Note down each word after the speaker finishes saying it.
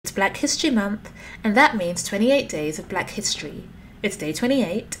It's Black History Month, and that means 28 days of Black history. It's day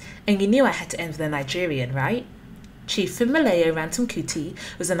 28, and you knew I had to end with a Nigerian, right? Chief Funmilayo Ransome-Kuti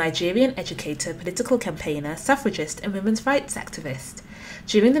was a Nigerian educator, political campaigner, suffragist, and women's rights activist.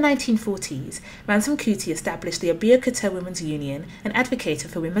 During the 1940s, Ransome-Kuti established the Abeokuta Women's Union and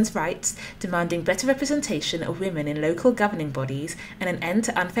advocated for women's rights, demanding better representation of women in local governing bodies and an end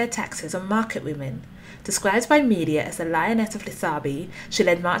to unfair taxes on market women. Described by media as the Lioness of Lisabi, she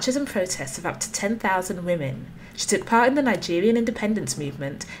led marches and protests of up to 10,000 women. She took part in the Nigerian independence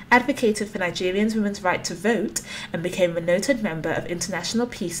movement, advocated for Nigerians' women's right to vote, and became a noted member of international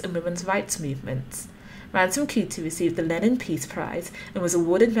peace and women's rights movements. Ransome-Kuti received the Lenin Peace Prize and was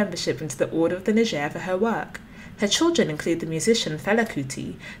awarded membership into the Order of the Niger for her work. Her children include the musician Fela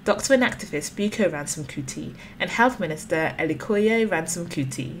Kuti, doctor and activist Biko Ransome-Kuti, and health minister Elikoye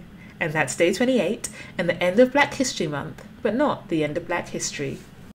Ransome-Kuti. And that's day 28 and the end of Black History Month, but not the end of Black history.